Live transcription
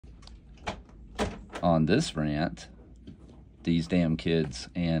on this rant, these damn kids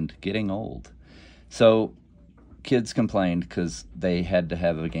and getting old. So kids complained because they had to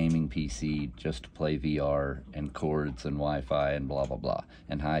have a gaming PC just to play VR and cords and Wi-Fi and blah, blah, blah,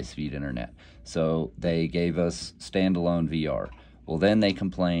 and high-speed internet. So they gave us standalone VR. Well, then they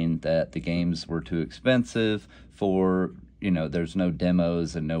complained that the games were too expensive for, you know, there's no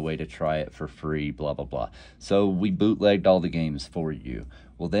demos and no way to try it for free, blah, blah, blah. So we bootlegged all the games for you.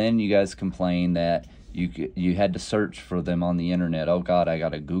 Well, then you guys complained that you had to search for them on the internet. Oh, God, I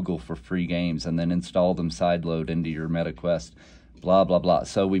got to Google for free games and then install them sideload into your MetaQuest, blah, blah, blah.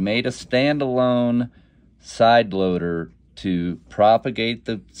 So we made a standalone sideloader to propagate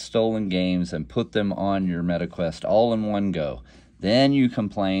the stolen games and put them on your MetaQuest all in one go. Then you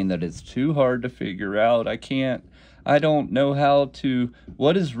complain that it's too hard to figure out. I don't know how to,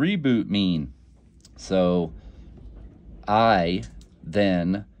 what does reboot mean? So I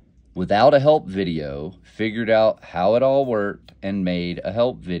then, without a help video, figured out how it all worked and made a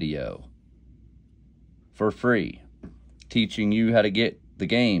help video for free, teaching you how to get the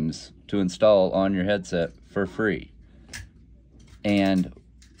games to install on your headset for free. And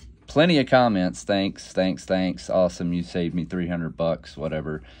plenty of comments, thanks, awesome, you saved me $300,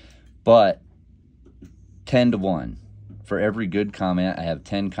 whatever. But 10 to 1. For every good comment, I have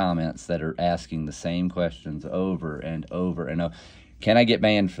 10 comments that are asking the same questions over and over and over. Can I get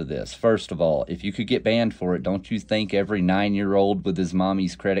banned for this? First of all, if you could get banned for it, don't you think every 9-year-old with his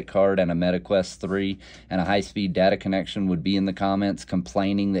mommy's credit card and a MetaQuest 3 and a high-speed data connection would be in the comments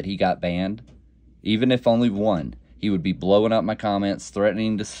complaining that he got banned? Even if only one, he would be blowing up my comments,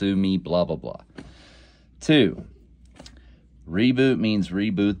 threatening to sue me, blah, blah, blah. 2, reboot means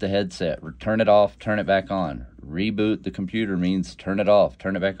reboot the headset. Turn it off, turn it back on. Reboot the computer means turn it off,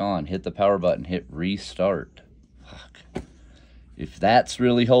 turn it back on. Hit the power button, hit restart. Fuck. If that's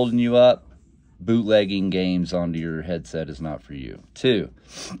really holding you up, bootlegging games onto your headset is not for you. 2,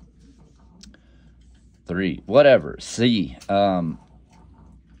 3, whatever. C,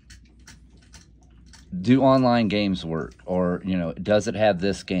 do online games work? Or, you know, does it have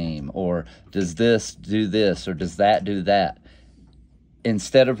this game? Or does this do this? Or does that do that?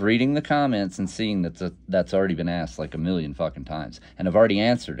 Instead of reading the comments and seeing that's already been asked like a million fucking times, and I've already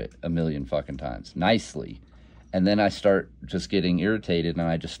answered it a million fucking times, nicely, and then I start just getting irritated and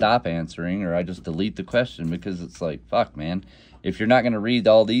I just stop answering or I just delete the question because it's like, fuck, man, if you're not going to read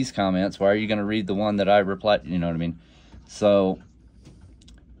all these comments, why are you going to read the one that I replied? You know what I mean? So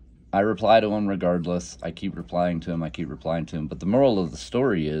I reply to him regardless. I keep replying to him. But the moral of the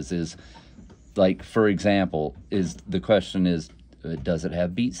story is like, for example, the question is, does it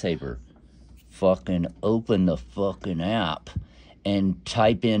have Beat Saber? Fucking open the fucking app and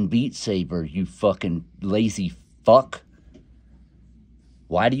type in Beat Saber, you fucking lazy fuck.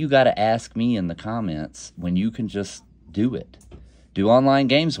 Why do you gotta ask me in the comments when you can just do it? Do online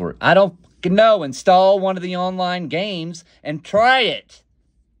games work? I don't know. Install one of the online games and try it.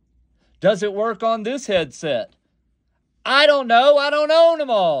 Does it work on this headset? I don't know. I don't own them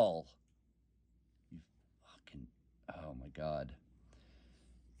all. Oh my God.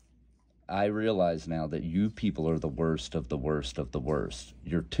 I realize now that you people are the worst of the worst of the worst.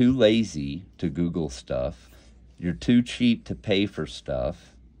 You're too lazy to Google stuff. You're too cheap to pay for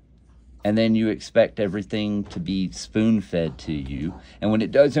stuff. And then you expect everything to be spoon-fed to you. And when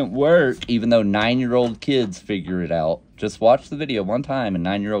it doesn't work, even though 9-year-old kids figure it out, just watch the video one time and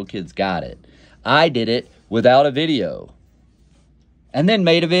 9-year-old kids got it. I did it without a video. And then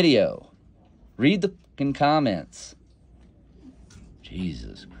made a video. Read the fucking comments.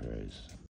 Jesus Christ.